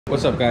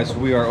What's up, guys? So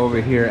we are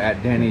over here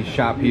at Danny's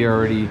shop. He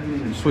already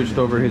switched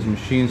over his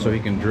machine so he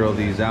can drill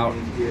these out.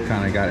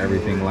 Kind of got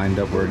everything lined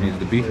up where it needs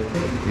to be.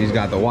 He's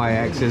got the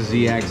Y-axis,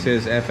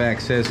 Z-axis,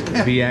 F-axis,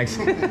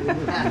 V-axis.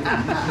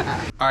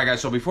 All right,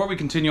 guys, so before we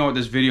continue on with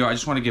this video, I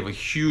just want to give a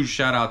huge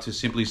shout out to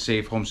Simply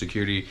Safe Home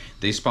Security.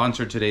 They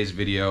sponsored today's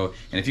video,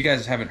 and if you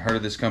guys haven't heard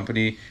of this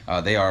company,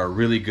 they are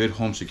really good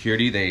home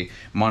security. They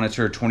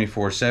monitor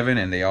 24/7,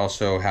 and they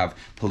also have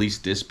police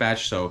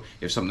dispatch, so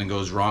if something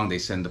goes wrong, they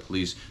send the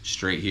police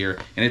straight here.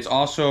 And it's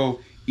also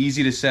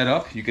easy to set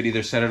up. You could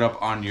either set it up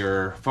on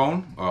your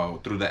phone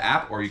through the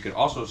app, or you could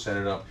also set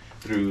it up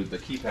through the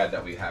keypad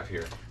that we have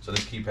here. So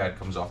this keypad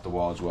comes off the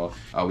wall as well.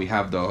 We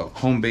have the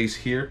home base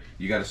here.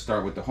 You got to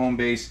start with the home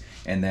base,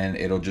 and then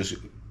it'll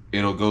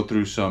go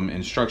through some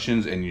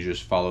instructions and you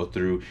just follow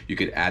through. You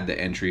could add the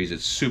entries.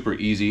 It's super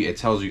easy. It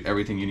tells you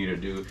everything you need to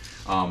do.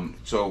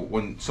 So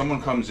when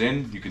someone comes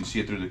in, you can see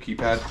it through the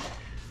keypad.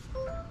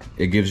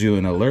 It gives you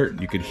an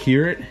alert. You could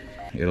hear it.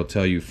 It'll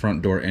tell you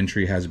front door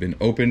entry has been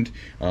opened.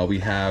 We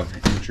have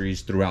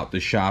entries throughout the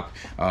shop.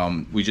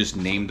 We just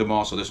named them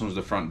all. So this one's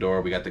the front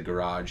door. We got the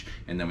garage,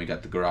 and then we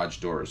got the garage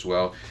door as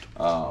well.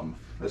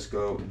 Let's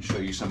go and show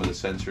you some of the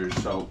sensors.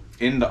 So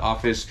in the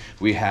office,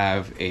 we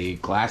have a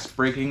glass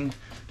breaking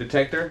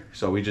detector.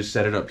 So we just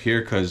set it up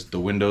here because the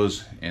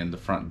windows and the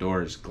front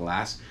door is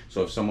glass.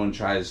 So if someone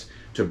tries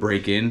to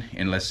break in,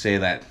 and let's say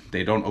that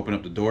they don't open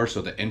up the door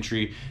so the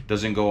entry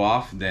doesn't go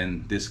off,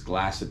 then this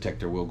glass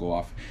detector will go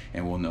off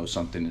and we'll know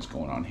something is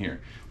going on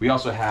here. We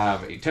also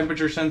have a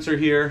temperature sensor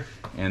here,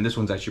 and this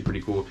one's actually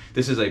pretty cool.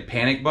 This is a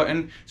panic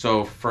button.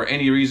 So for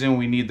any reason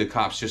we need the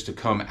cops just to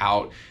come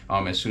out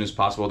as soon as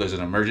possible, there's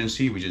an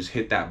emergency, we just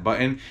hit that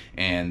button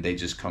and they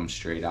just come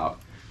straight out.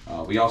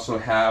 We also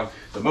have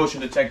the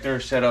motion detector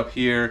set up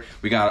here.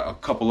 We got a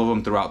couple of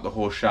them throughout the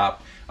whole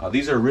shop.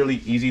 These are really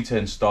easy to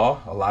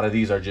install. A lot of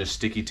these are just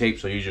sticky tape,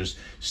 so you just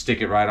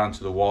stick it right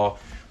onto the wall.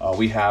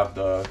 We have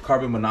the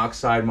carbon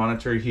monoxide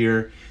monitor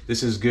here.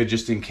 This is good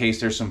just in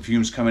case there's some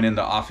fumes coming in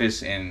the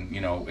office, and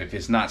you know, if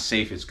it's not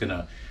safe, it's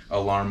gonna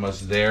alarm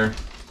us there.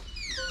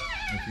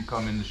 If you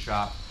come in the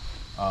shop,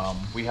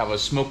 we have a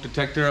smoke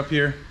detector up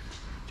here,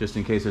 just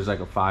in case there's like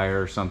a fire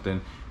or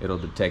something, it'll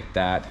detect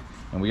that.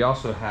 And we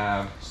also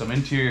have some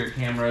interior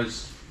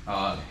cameras.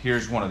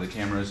 Here's one of the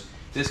cameras.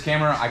 This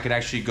camera, I could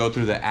actually go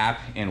through the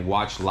app and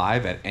watch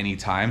live at any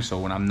time. So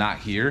when I'm not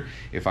here,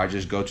 if I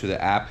just go to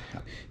the app,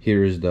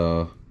 here is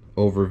the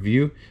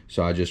overview.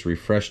 So I just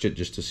refreshed it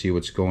just to see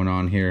what's going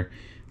on here.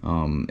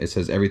 It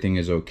says everything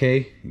is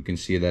okay. You can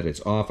see that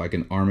it's off. I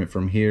can arm it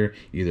from here,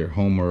 either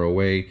home or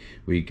away.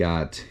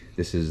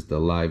 This is the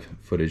live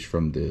footage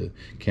from the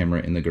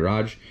camera in the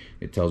garage.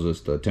 It tells us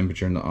the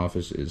temperature in the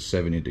office is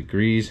 70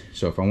 degrees.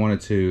 So if I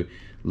wanted to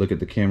look at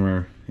the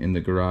camera in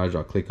the garage,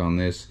 I'll click on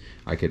this.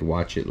 I could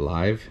watch it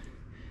live.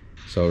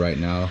 So right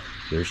now,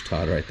 there's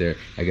Todd right there.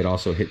 I could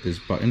also hit this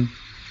button.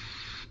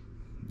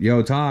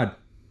 Yo, Todd.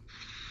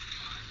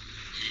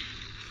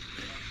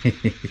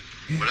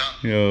 What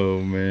up?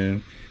 Yo,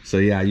 man. So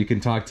yeah, you can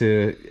talk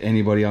to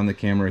anybody on the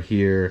camera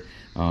here.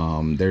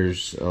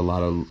 There's a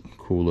lot of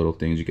cool little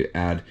things. You could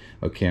add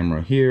a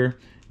camera here,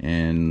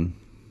 and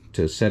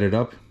to set it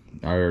up,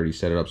 I already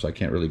set it up, so I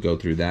can't really go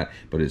through that,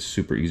 but it's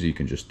super easy. You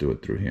can just do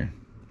it through here.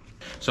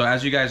 So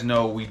as you guys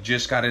know, we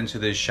just got into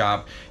this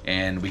shop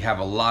and we have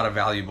a lot of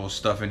valuable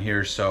stuff in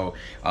here. So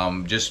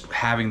just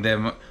having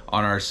them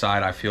on our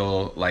side, I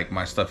feel like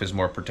my stuff is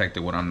more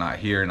protected when I'm not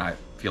here, and I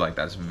feel like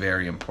that's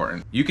very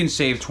important. You can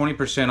save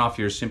 20% off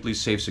your Simply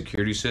Safe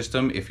security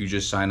system if you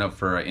just sign up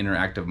for an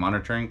interactive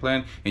monitoring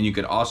plan, and you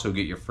could also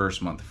get your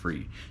first month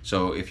free.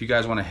 So if you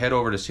guys want to head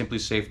over to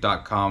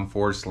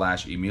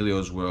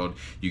simplysafe.com/Emilio's World,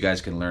 you guys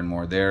can learn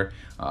more there.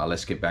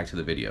 Let's get back to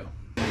the video.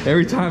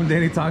 Every time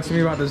Danny talks to me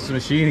about this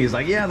machine, he's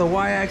like, yeah, the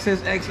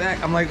Y-axis,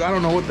 X-axis. I'm like, I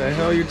don't know what the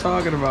hell you're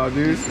talking about,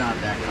 dude. It's not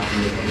that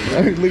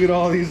complicated. Look at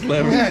all these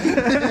levers.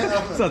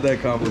 It's not that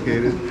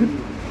complicated.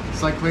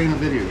 It's like playing a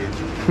video game.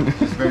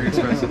 It's very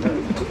expensive.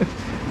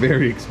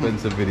 Very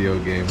expensive video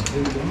game.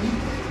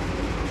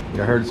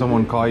 I heard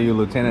someone call you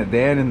Lieutenant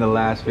Dan in the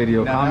last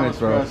video comments,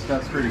 bro.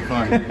 That's pretty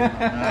funny. I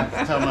have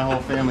to tell my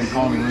whole family to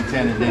call me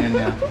Lieutenant Dan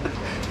now.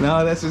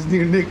 No, that's his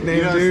new nickname,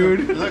 You know,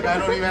 dude. So, look, I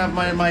don't even have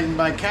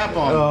my cap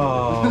on.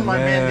 Oh, my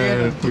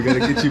man. bandana. We gotta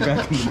get you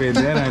back in the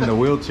bandana in the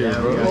wheelchair,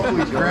 bro.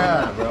 Holy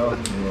crap, bro. All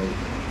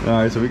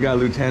right, so we got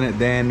Lieutenant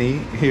Danny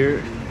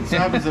here. This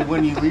happens that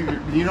when you leave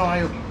you know, why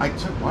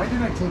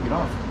did I take it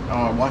off? Oh,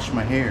 I washed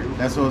my hair.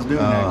 That's what I was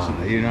doing,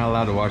 actually. You're not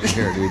allowed to wash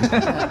your hair, dude.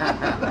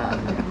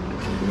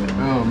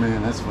 Oh,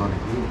 man, that's funny.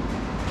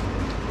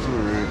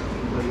 Alright.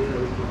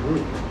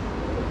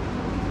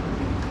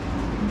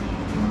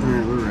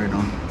 Alright, we're right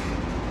on.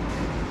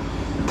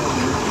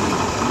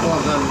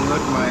 Well done,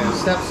 look, my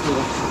step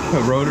stool.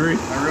 A rotary?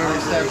 My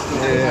rotary step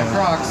stool. Yeah. My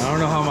Crocs. I don't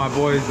know how my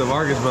boys, the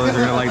Vargas brothers, are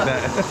gonna like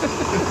that.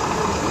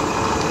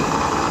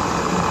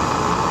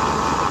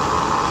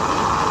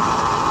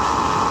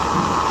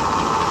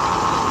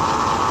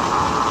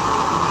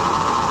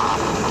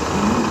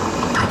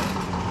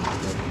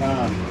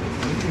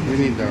 We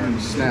need our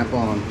snap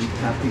on.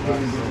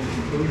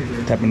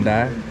 Tap and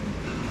die.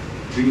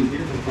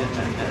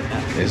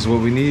 This is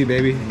what we need,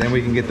 baby. Then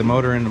we can get the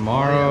motor in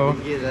tomorrow.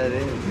 Get that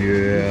in.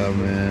 Yeah,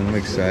 man, I'm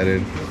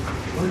excited.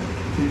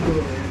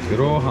 Good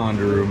old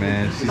Hondaru,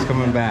 man. She's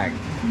coming back.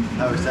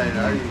 How excited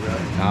are you, bro?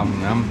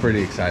 I'm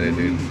pretty excited,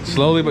 dude.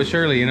 Slowly but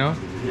surely, you know?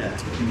 Yeah.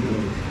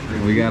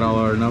 We got all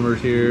our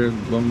numbers here.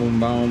 Boom, boom,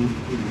 boom.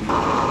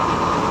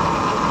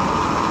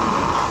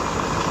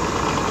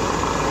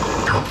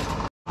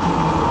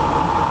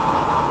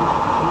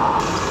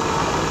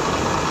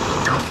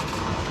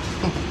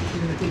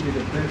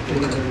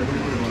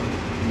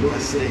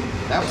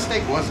 That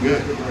steak was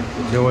good.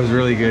 It was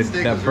really good. That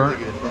steak That was burnt,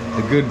 really good.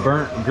 the good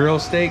burnt grill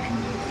steak.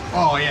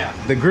 Oh yeah.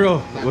 The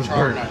grill was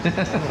charred burnt.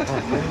 knife.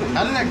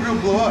 How did that grill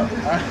blow up?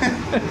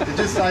 It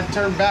just I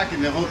turned back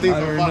and the whole thing's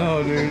I on don't fire.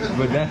 know, dude,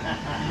 but that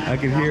I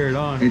could hear it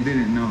on. It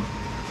didn't know.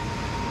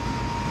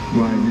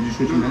 Why? Did you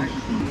switch them back?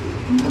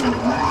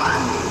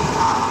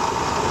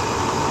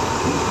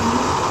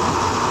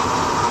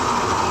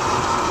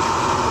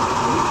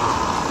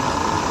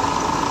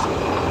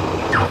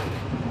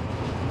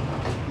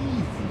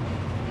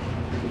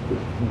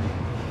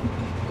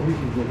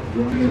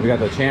 We got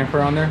the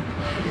chamfer on there.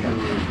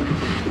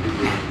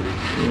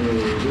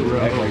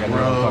 Act like I know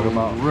what I'm talking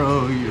about.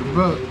 Row your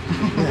boat.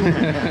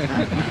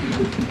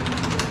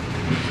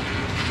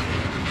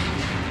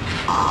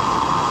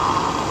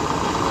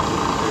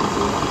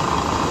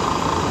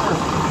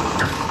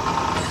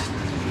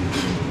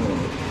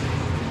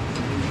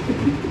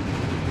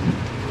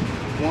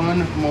 One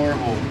more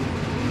hole.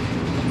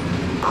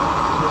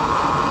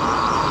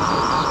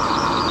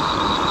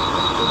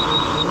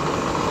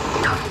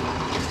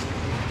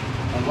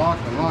 Unlock,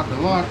 unlock,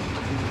 unlock.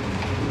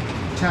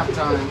 Tap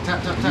time,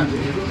 tap, tap, tap.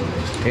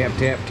 Tap,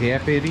 tap,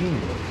 tap it in.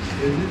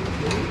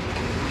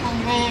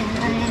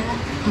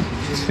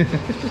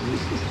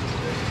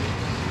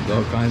 There's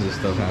all kinds of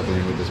stuff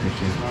happening with this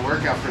machine. My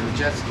workout for the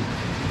jet ski.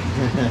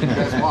 You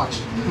guys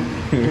watch.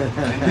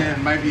 And then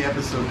it might be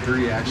episode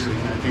 3 actually. I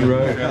think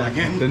we'll fail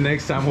again. The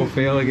next time we'll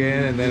fail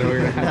again, and then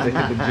we're gonna have to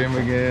hit the gym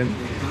again.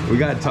 We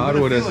got Todd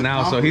with us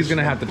now, so he's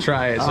gonna have to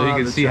try it so he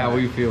can see how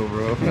we feel,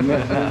 bro.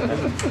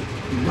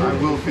 I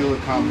will feel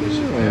accomplished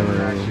if I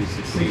ever actually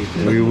succeed.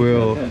 We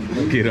will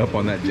get up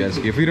on that jet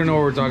ski. If you don't know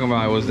what we're talking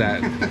about, it was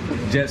that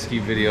jet ski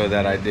video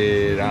that I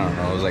did, I don't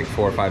know, it was like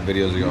 4 or 5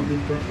 videos ago.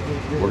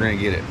 We're gonna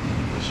get it.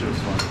 That shit was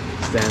fun.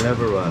 Stand up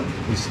or what?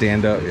 You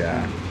stand up,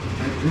 yeah.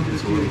 I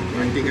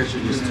think I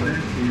should just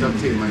duct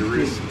tape my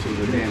wrist to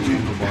the damn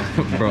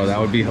handlebar. Bro, that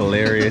would be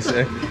hilarious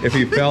if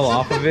he fell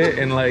off of it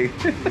and like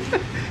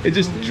it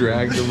just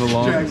drags him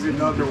along. Drags it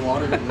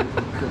underwater.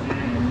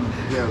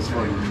 Yeah, it was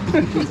funny.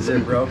 Is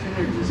it broken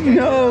or just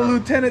No,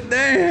 Lieutenant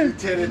Dan.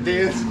 Lieutenant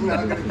Dan's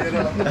not gonna get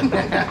up.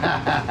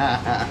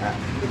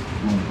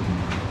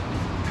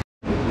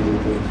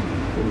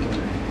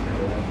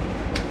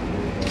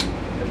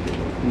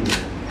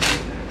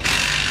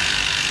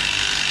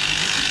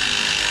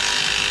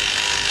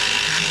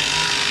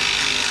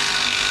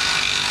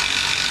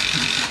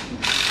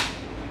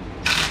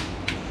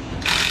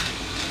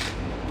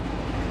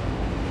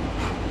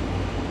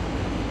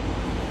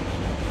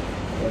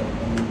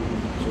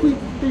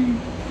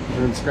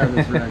 Describe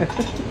this right.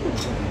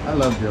 I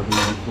love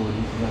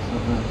W140s.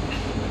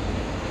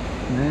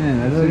 Man,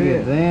 that's Look it.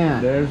 at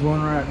that. There's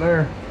one right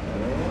there.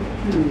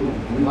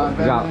 A lot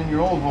better than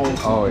your old holes.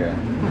 Oh yeah.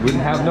 We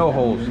didn't have no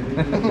holes.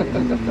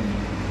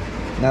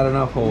 Not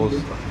enough holes.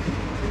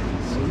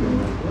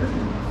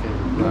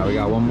 Now we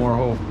got one more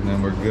hole and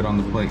then we're good on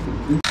the plate.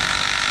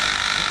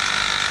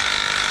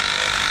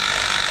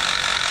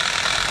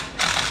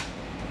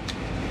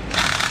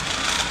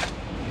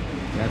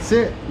 That's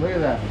it. Look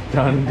at that.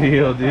 Done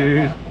deal,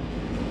 dude.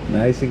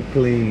 Nice and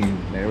clean.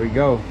 There we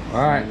go.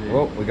 All right.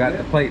 Well, we got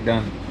the plate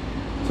done.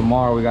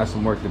 Tomorrow we got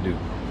some work to do.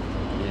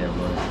 Yeah,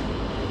 bro.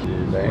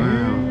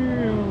 Damn.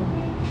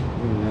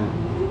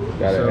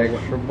 Got So, an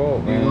extra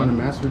bolt, Do you want to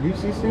man. mass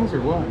produce these things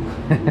or what?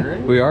 You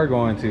ready? We are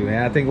going to.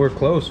 Yeah, I think we're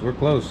close. We're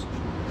close.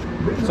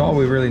 That's all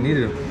we really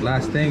needed.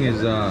 Last thing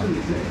is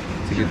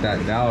to get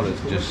that dowel to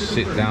just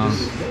sit down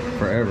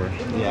forever.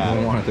 Yeah. We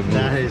don't want it to move.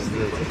 That is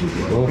the.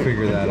 We'll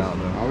figure that out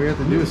though. All we have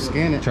to do is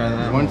scan it. Try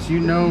that Once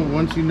you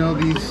know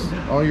these,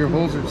 all your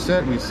holes are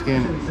set, we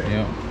scan it.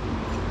 Yeah.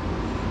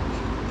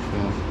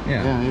 So,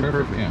 Yeah, you're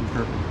perfect, yeah.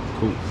 Perfect.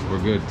 Cool.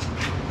 We're good.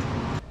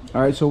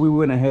 All right, so we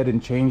went ahead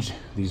and changed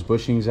these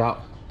bushings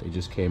out. They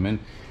just came in,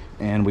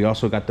 and we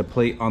also got the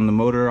plate on the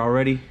motor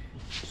already.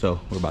 So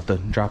we're about to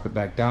drop it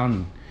back down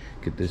and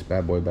get this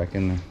bad boy back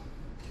in there.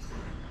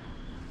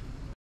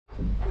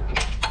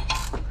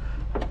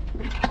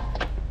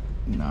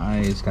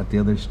 Nice. Got the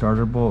other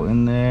starter bolt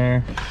in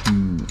there.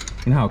 You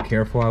know how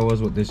careful I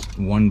was with this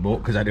one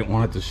bolt because I didn't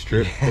want it to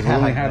strip. Because we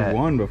only had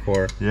one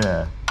before.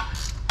 Yeah.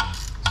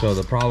 So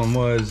the problem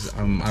was, I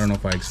don't know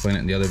if I explained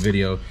it in the other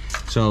video.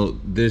 So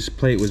this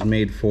plate was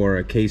made for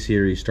a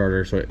K-series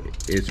starter. So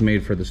it's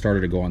made for the starter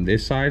to go on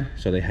this side.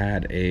 So they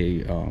had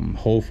a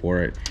hole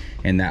for it.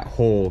 And that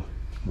hole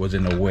was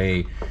in the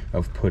way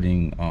of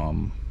putting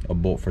a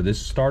bolt for this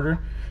starter.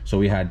 So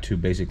we had to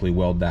basically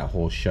weld that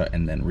hole shut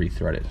and then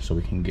re-thread it so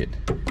we can get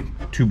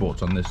 2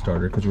 bolts on this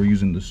starter because we're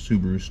using the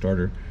Subaru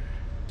starter.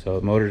 So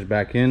the motor's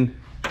back in.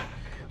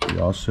 We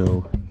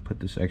also put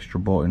this extra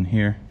bolt in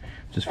here.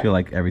 Just feel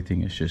like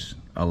everything is just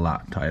a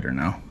lot tighter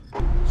now.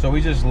 So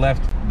we just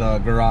left the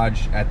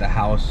garage at the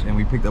house and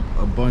we picked up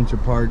a bunch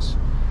of parts.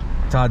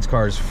 Todd's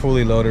car is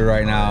fully loaded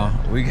right now.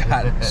 We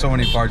got so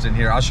many parts in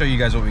here. I'll show you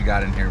guys what we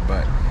got in here,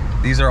 but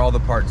these are all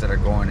the parts that are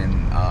going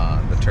in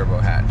the turbo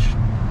hatch.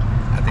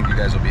 I think you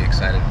guys will be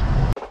excited.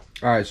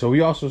 All right, so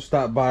we also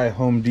stopped by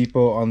Home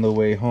Depot on the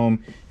way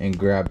home and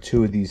grabbed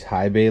 2 of these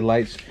high bay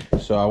lights.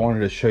 So I wanted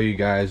to show you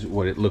guys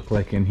what it looked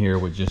like in here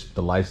with just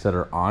the lights that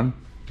are on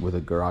with a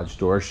garage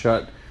door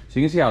shut. So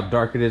you can see how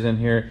dark it is in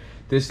here.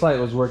 This light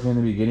was working in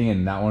the beginning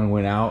and that one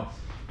went out.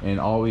 And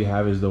all we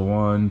have is the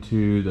 1,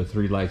 2, the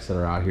 3 lights that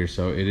are out here.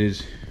 So it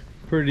is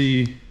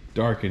pretty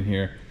dark in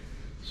here.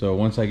 So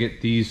once I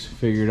get these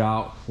figured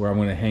out where I'm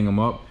gonna hang them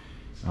up,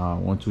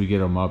 once we get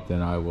them up,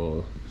 then I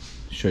will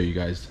show you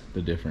guys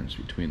the difference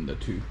between the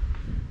 2.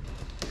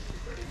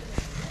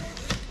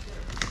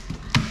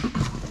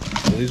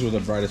 So these were the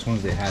brightest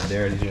ones they had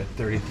there. These are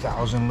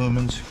 30,000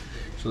 lumens.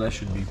 So that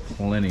should be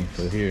plenty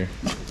for here.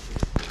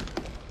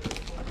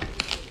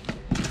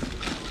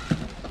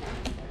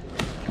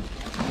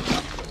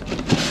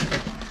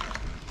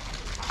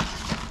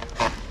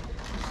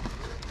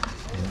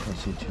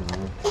 See 2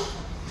 more.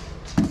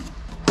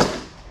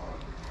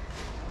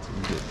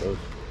 Get those.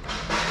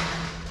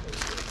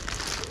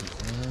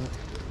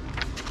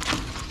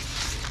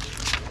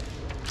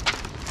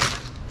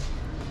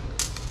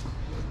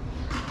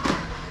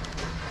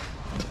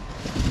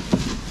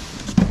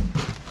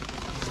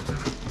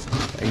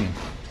 Dang,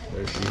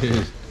 there she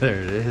is.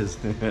 There it is.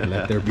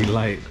 Let there be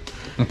light.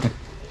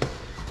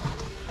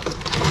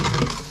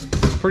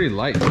 It's pretty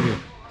light too.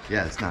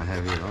 Yeah, it's not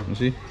heavy at all. You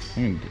see? I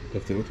can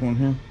lift it with one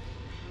hand.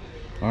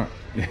 All right.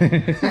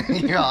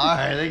 Yeah, all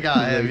right, they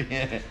got heavy.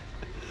 Is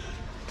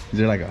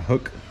there like a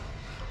hook?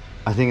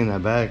 I think in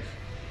that bag.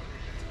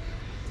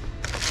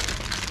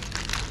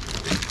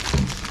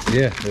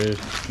 Yeah, there's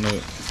no.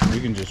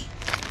 We can just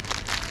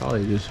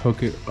probably just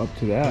hook it up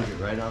to that. Hook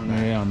it right on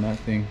that. Yeah, on that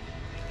thing.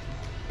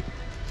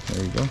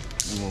 There you go.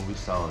 It won't be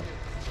solid.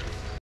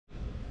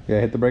 Yeah,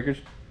 hit the breakers.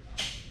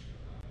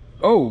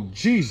 Oh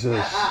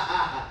Jesus!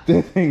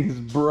 That thing is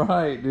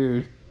bright,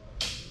 dude.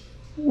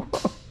 Whoa.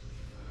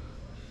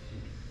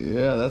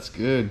 Yeah, that's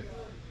good.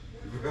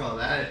 Bro,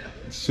 that.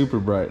 It's super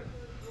bright.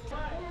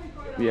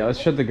 Yeah, let's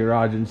shut the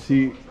garage and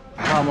see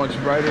how much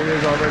brighter it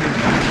is already.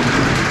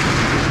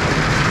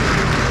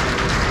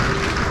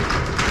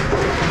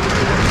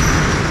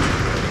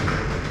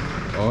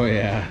 Oh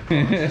yeah.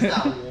 Just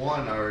that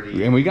one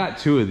already. And we got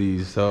 2 of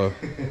these, so.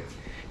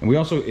 And we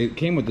also, it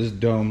came with this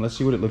dome. Let's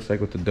see what it looks like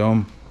with the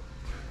dome.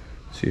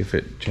 See if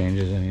it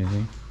changes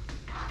anything.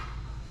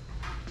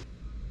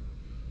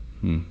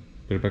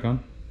 Put it back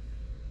on.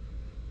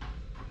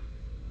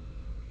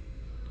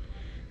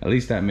 At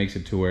least that makes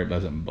it to where it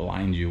doesn't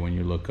blind you when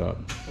you look up.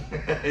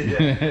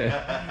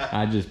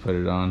 I just put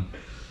it on.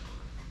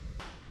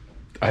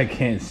 I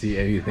can't see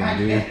anything,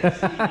 dude. I can't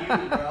see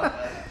you, bro.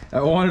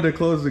 I wanted to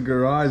close the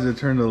garage and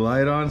turn the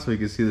light on so you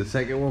can see the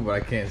second one, but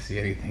I can't see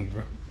anything,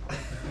 bro.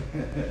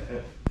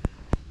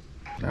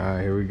 All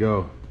right, here we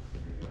go.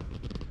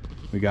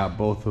 We got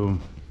both of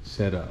them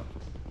set up.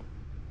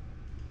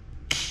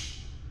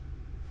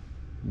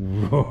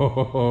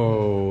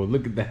 Whoa,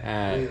 look at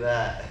that. Look at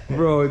that.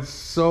 Bro, it's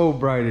so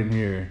bright in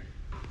here.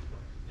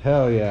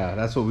 Hell yeah,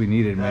 that's what we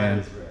needed, man.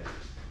 That is right.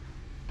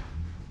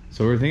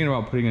 So we're thinking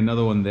about putting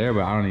another one there,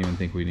 but I don't even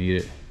think we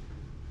need it.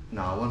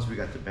 No, once we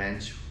got the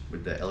bench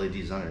with the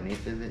LEDs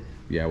underneath of it,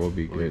 Yeah, we'll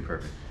be it'll be good.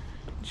 perfect.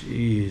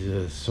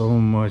 Jesus, so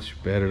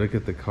much better. Look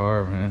at the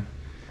car, man.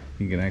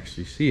 You can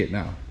actually see it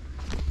now.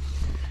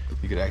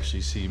 You could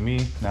actually see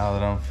me now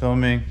that I'm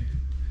filming.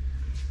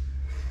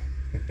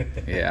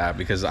 Yeah,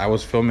 because I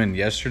was filming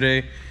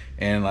yesterday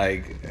and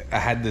like I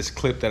had this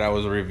clip that I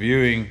was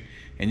reviewing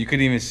and you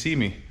couldn't even see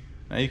me.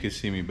 Now you can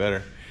see me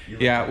better.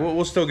 Yeah,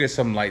 we'll still get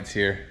some lights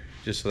here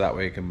just so that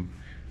way it can,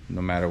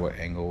 no matter what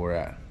angle we're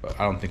at. But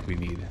I don't think we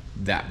need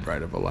that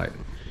bright of a light.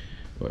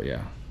 But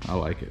yeah, I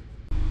like it.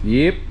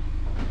 Yep.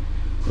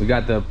 We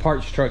got the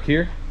parts truck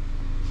here.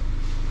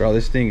 Bro,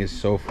 this thing is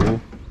so full.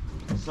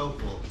 So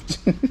full.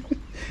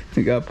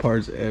 We got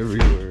parts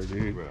everywhere,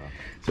 dude. Bro.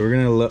 So we're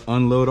gonna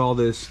unload all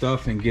this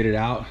stuff and get it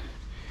out,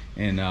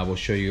 and we'll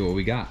show you what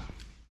we got.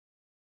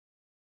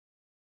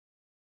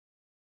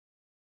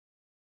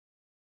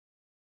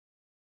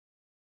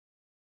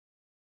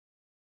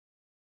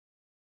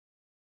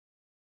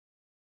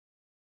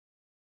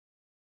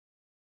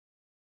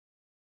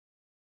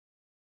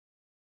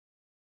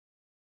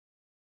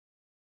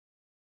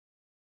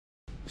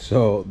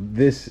 So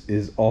this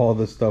is all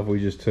the stuff we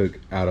just took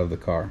out of the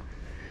car.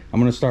 I'm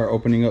gonna start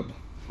opening up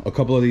a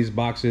couple of these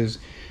boxes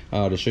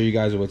to show you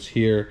guys what's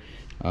here,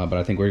 but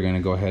I think we're gonna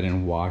go ahead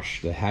and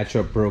wash the hatch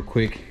up real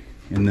quick,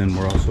 and then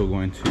we're also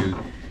going to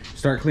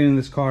start cleaning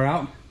this car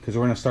out because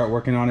we're gonna start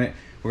working on it.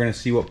 We're gonna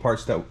see what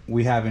parts that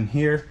we have in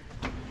here,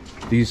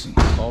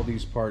 all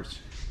these parts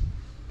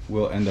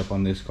will end up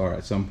on this car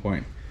at some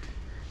point.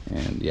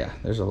 And yeah,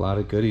 there's a lot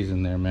of goodies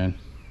in there, man.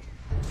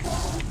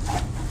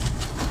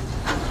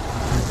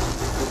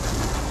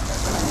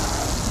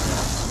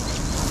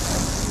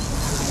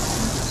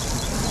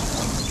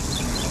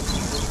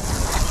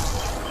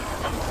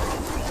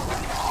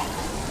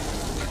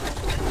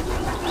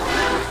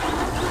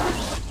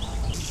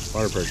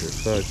 Water pressure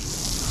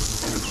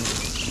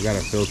sucks. You got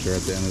a filter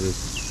at the end of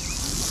this.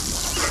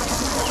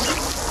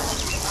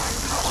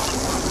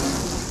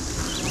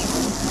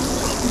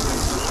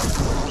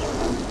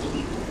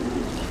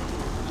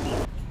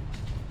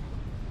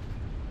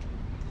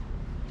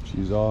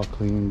 She's all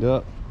cleaned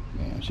up.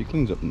 Man, she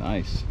cleans up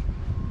nice.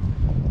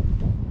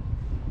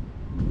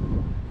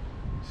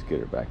 Let's get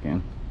her back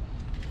in.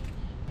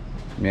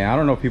 Man, I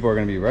don't know if people are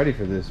gonna be ready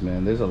for this,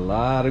 man. There's a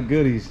lot of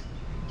goodies.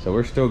 So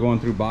we're still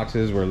going through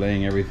boxes. We're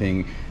laying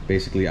everything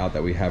basically out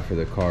that we have for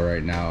the car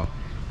right now.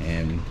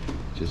 And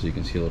just so you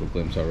can see a little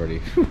glimpse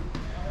already.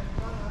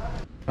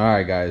 All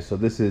right, guys, so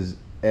this is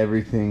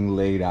everything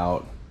laid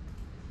out.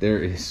 There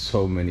is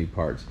so many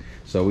parts.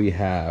 So we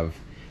have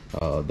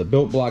the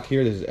built block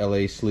here. This is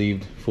LA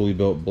sleeved, fully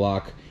built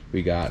block.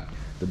 We got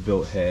the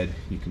built head.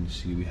 You can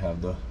see we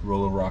have the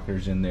roller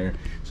rockers in there,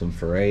 some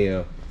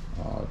Ferreira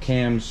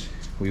cams.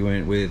 We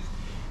went with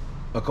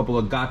a couple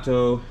of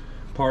Gato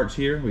parts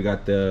here. We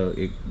got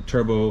the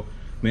turbo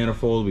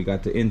manifold, we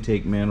got the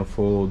intake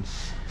manifold,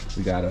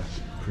 we got a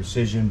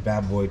precision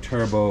bad boy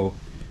turbo.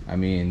 I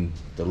mean,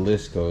 the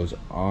list goes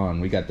on.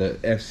 We got the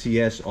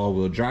FCS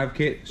all-wheel drive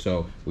kit,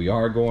 so we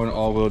are going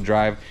all-wheel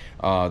drive.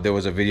 There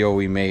was a video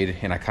we made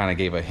and I kind of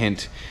gave a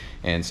hint,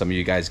 and some of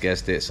you guys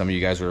guessed it, some of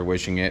you guys were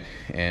wishing it,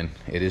 and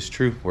it is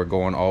true. We're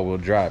going all-wheel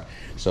drive.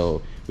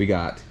 So we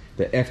got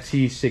the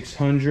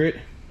FT600.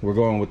 We're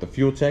going with the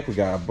Fuel Tech. We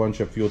got a bunch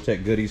of Fuel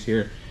Tech goodies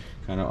here,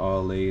 kind of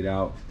all laid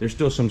out. There's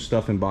still some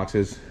stuff in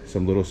boxes,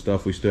 some little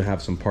stuff. We still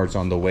have some parts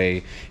on the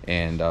way,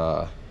 and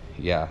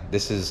yeah,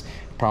 this is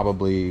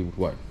probably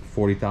what,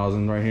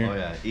 40,000 right here. Oh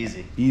yeah,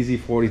 easy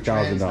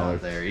 $40,000.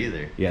 Not there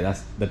either. Yeah,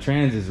 that's the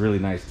trans is really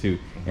nice too,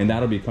 and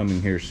that'll be coming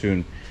here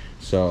soon.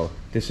 So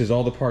this is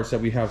all the parts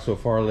that we have so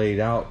far laid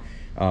out.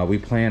 We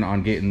plan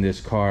on getting this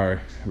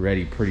car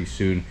ready pretty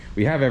soon.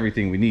 We have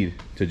everything we need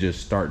to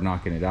just start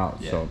knocking it out.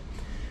 Yeah. So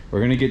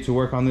we're gonna get to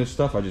work on this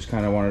stuff. I just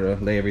kind of wanted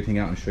to lay everything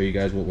out and show you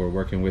guys what we're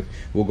working with.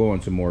 We'll go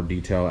into more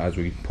detail as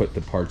we put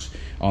the parts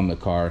on the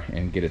car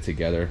and get it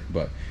together,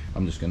 but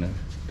I'm just gonna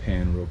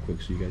pan real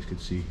quick so you guys can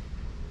see.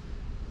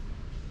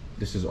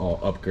 This is all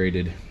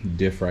upgraded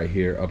diff right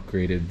here,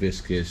 upgraded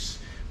viscous.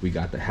 We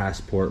got the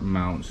Hasport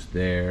mounts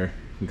there.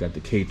 We got the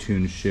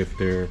K-Tune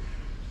shifter.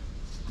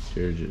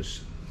 They're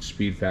just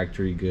Speed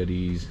Factory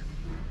goodies.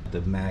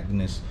 The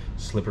Magnus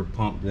slipper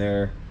pump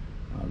there.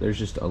 There's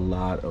just a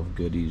lot of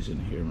goodies in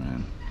here,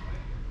 man.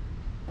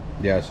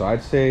 Yeah, so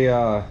I'd say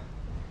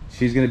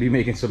she's gonna be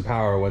making some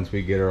power once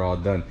we get her all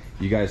done.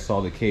 You guys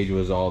saw the cage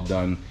was all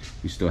done.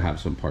 We still have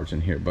some parts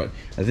in here, but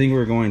I think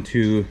we're going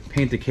to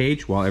paint the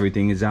cage while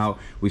everything is out.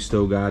 We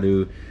still got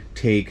to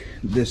take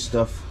this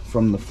stuff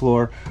from the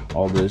floor,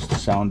 all this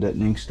sound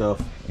deadening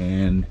stuff,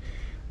 and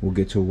we'll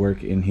get to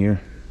work in here.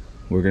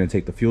 We're gonna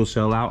take the fuel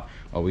cell out.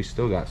 Oh, we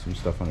still got some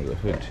stuff under the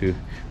hood too.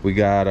 We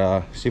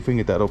got, see if we can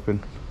get that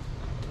open.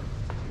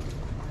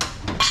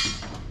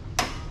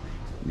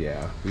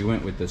 Yeah, we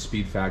went with the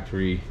Speed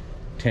Factory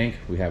tank.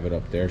 We have it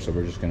up there, so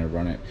we're just gonna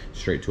run it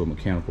straight to a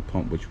mechanical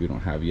pump, which we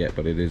don't have yet,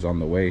 but it is on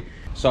the way.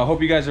 So I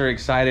hope you guys are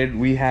excited.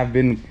 We have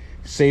been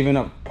saving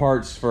up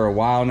parts for a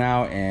while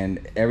now,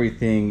 and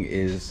everything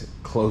is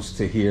close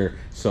to here.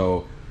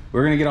 So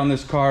we're gonna get on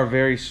this car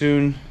very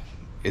soon.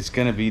 It's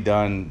gonna be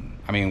done.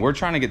 I mean, we're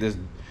trying to get this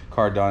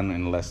car done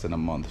in less than a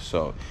month.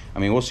 So I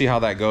mean, we'll see how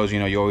that goes. You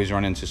know, you always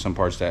run into some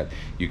parts that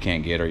you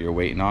can't get or you're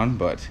waiting on,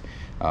 but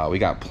we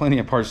got plenty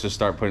of parts to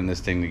start putting this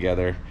thing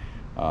together.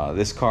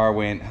 This car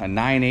went a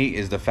 9.8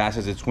 is the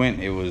fastest it's went.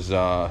 It was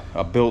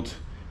a built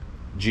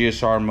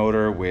GSR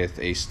motor with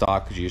a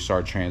stock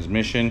GSR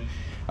transmission.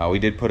 We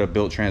did put a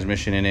built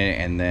transmission in it,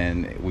 and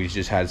then we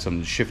just had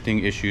some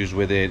shifting issues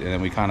with it, and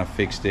then we kind of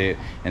fixed it,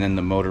 and then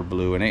the motor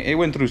blew, and it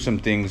went through some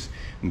things.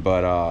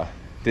 But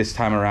this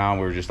time around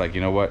we were just like, you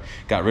know what,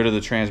 got rid of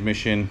the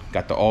transmission,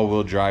 got the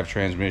all-wheel drive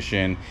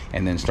transmission,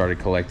 and then started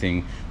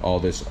collecting all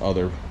this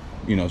other,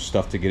 you know,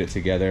 stuff to get it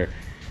together.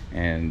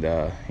 And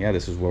yeah,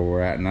 this is where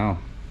we're at now.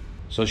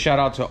 So shout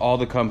out to all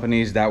the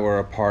companies that were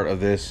a part of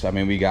this. I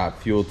mean, we got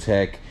Fuel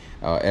Tech,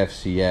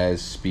 FCS,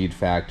 Speed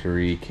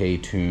Factory,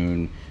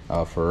 K-Tune,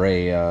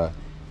 Ferreira.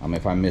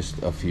 If I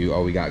missed a few,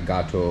 oh, we got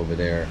Gato over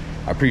there.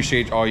 I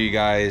appreciate all you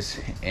guys,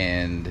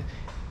 and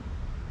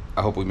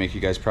I hope we make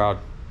you guys proud.